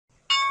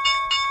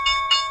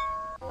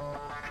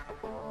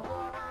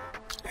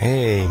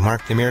Hey,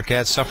 Mark the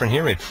Meerkat suffering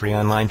here at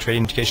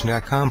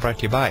freeonlinetradingeducation.com, brought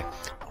to you by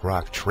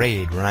Grok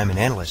Trade, where I'm an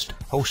analyst,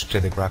 host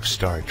of the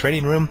GrokStar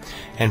Trading Room,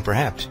 and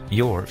perhaps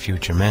your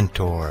future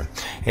mentor.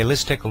 Hey,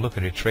 let's take a look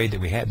at a trade that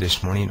we had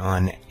this morning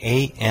on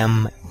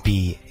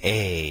AMBA.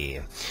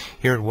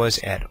 Here it was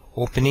at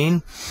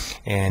opening,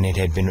 and it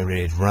had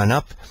run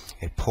up.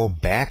 It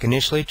pulled back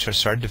initially,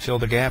 started to fill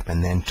the gap,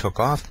 and then took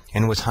off,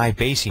 and was high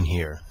basing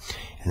here.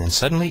 And then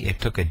suddenly it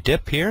took a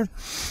dip here,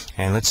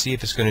 and let's see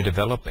if it's going to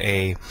develop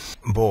a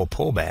bull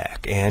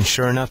pullback. And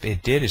sure enough,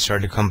 it did. It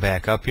started to come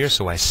back up here,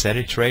 so I set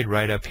a trade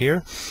right up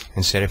here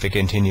and said if it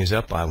continues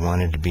up, I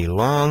wanted to be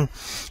long.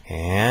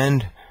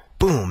 And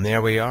boom,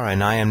 there we are,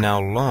 and I am now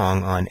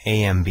long on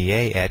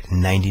AMBA at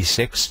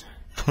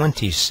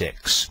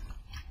 96.26.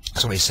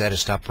 So we set a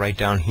stop right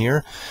down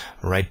here,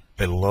 right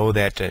below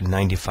that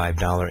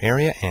 $95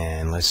 area,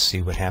 and let's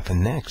see what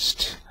happened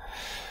next.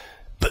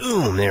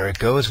 Boom, there it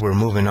goes. We're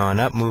moving on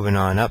up, moving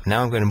on up.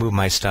 Now I'm going to move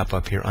my stop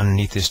up here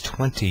underneath this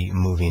 20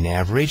 moving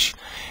average,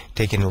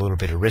 taking a little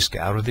bit of risk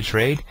out of the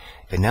trade.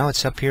 But now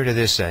it's up here to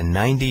this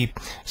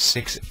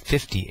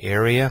 96.50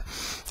 area,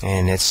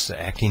 and it's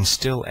acting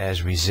still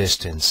as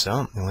resistance.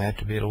 So we have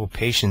to be a little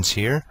patience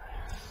here.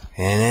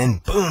 And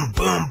then boom,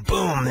 boom,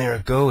 boom, there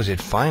it goes.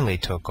 It finally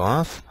took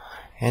off,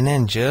 and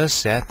then just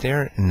sat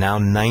there. Now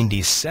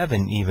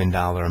 97 even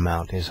dollar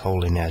amount is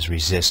holding as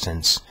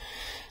resistance.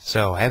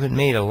 So I haven't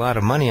made a lot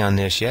of money on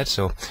this yet,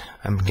 so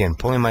I'm again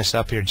pulling my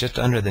stop here just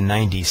under the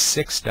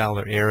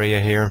 $96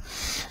 area here,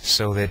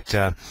 so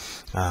that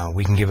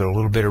we can give it a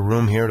little bit of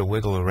room here to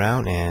wiggle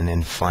around. And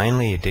then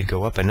finally it did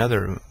go up,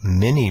 another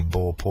mini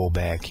bull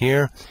pullback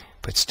here,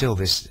 but still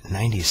this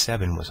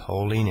 97 was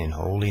holding and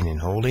holding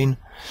and holding,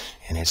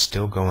 and it's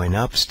still going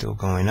up, still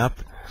going up.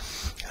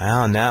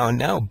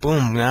 Now,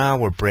 boom, now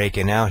we're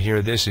breaking out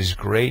here. This is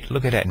great.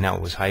 Look at that. Now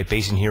it was high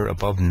basing here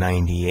above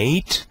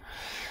 98.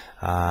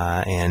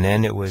 And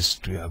then it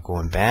was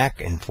going back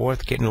and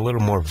forth, getting a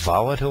little more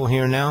volatile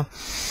here now.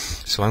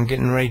 So I'm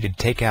getting ready to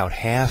take out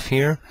half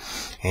here,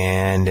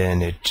 and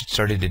then it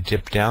started to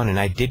dip down, and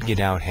I did get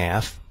out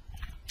half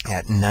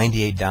at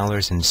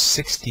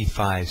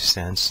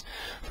 $98.65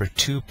 for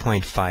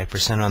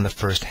 2.5% on the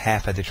first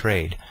half of the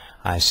trade.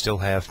 I still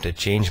have to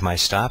change my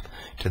stop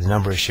to the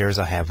number of shares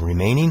I have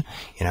remaining,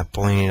 and I'm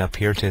pulling it up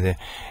here to the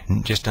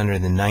just under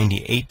the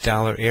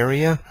 $98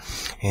 area,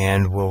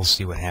 and we'll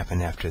see what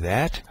happened after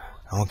that.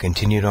 I'll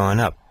continue on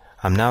up.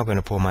 I'm now going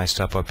to pull my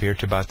stop up here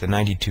to about the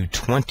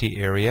 92.20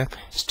 area,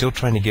 still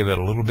trying to give it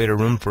a little bit of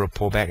room for a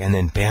pullback, and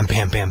then bam,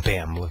 bam, bam,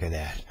 bam. Look at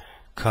that.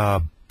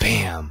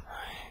 Kabam!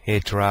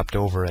 It dropped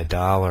over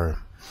 $1,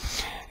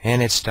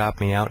 and it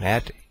stopped me out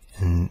at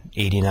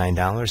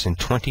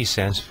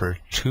 $89.20 for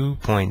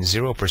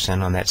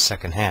 2.0% on that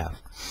second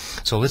half.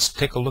 So let's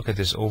take a look at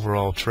this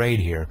overall trade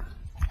here.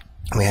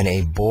 We had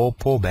a bull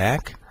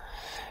pullback,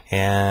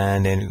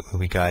 and then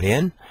we got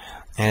in,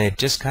 and it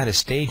just kind of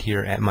stayed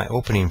here at my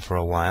opening for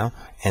a while,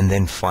 and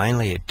then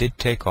finally it did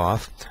take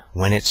off.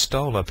 When it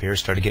stalled up here,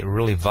 started to get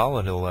really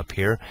volatile up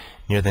here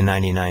near the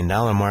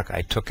 $99 mark,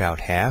 I took out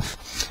half.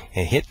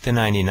 It hit the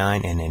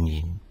 99, and then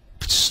you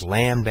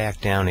slammed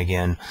back down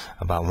again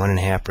about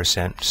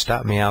 1.5%,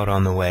 stopped me out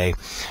on the way.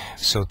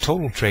 So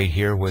total trade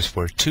here was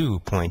for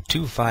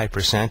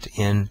 2.25%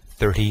 in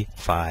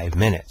 35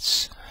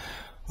 minutes.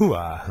 Ooh,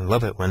 I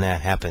love it when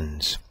that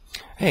happens.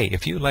 Hey,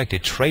 if you'd like to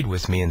trade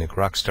with me in the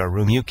GrokStar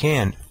room, you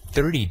can.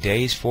 30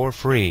 days for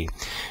free.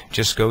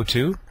 Just go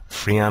to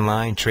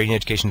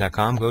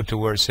freeonlinetradingeducation.com, go to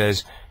where it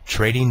says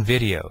Trading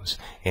Videos.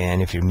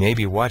 And if you're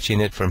maybe watching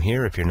it from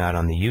here, if you're not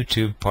on the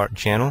YouTube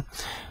channel,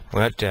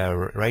 but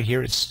right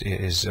here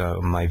is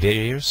my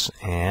videos,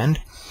 and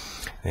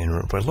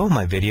below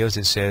my videos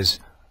it says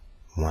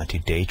want to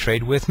day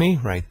trade with me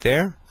right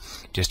there.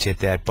 Just hit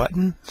that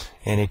button,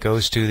 and it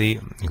goes to the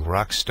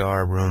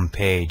GrokStar Room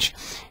page,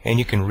 and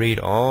you can read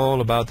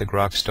all about the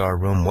GrokStar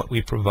Room, what we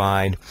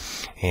provide,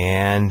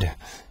 and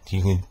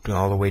you can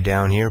all the way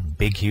down here,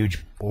 big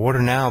huge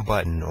order now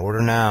button,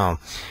 order now,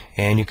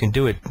 and you can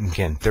do it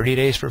again 30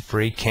 days for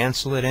free,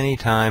 cancel at any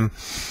time,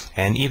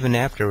 and even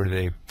after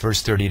the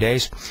first 30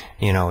 days,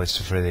 you know,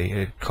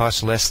 it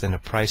costs less than the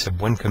price of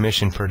one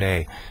commission per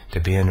day to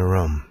be in the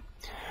room.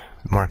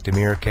 Mark the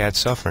Meerkat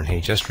suffering.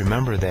 Hey, just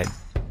remember that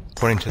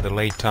according to the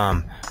late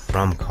Tom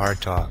from Car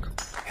Talk,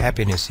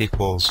 happiness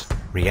equals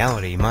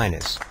reality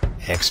minus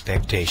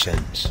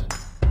expectations.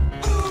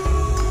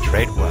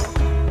 Trade well.